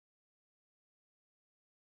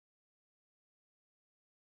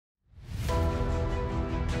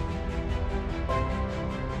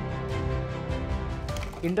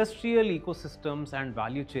Industrial ecosystems and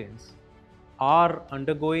value chains are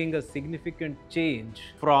undergoing a significant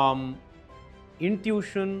change from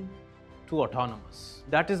intuition to autonomous.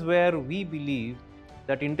 That is where we believe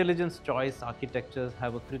that intelligence choice architectures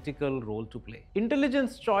have a critical role to play.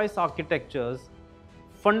 Intelligence choice architectures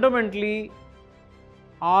fundamentally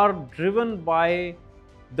are driven by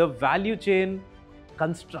the value chain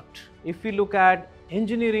construct. If we look at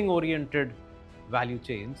engineering oriented value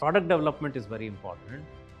chains, product development is very important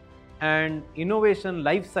and innovation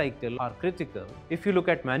life cycle are critical. If you look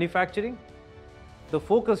at manufacturing, the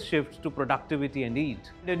focus shifts to productivity and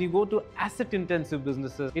yield. When you go to asset intensive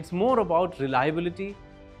businesses, it's more about reliability,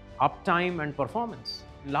 uptime and performance.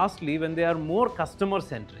 Lastly, when they are more customer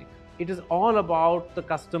centric, it is all about the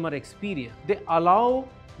customer experience. They allow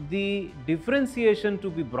the differentiation to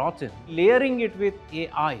be brought in, layering it with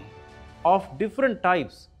AI of different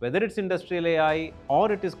types, whether it's industrial AI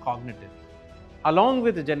or it is cognitive, along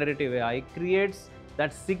with generative AI, creates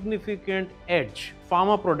that significant edge.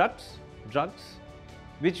 Pharma products, drugs,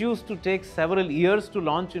 which used to take several years to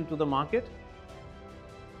launch into the market,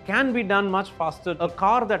 can be done much faster. A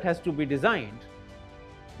car that has to be designed,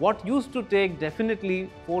 what used to take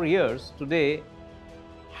definitely 4 years, today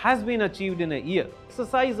has been achieved in a year.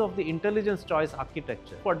 Exercise of the intelligence choice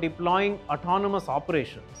architecture for deploying autonomous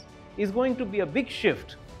operations is going to be a big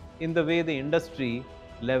shift in the way the industry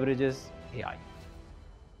leverages AI.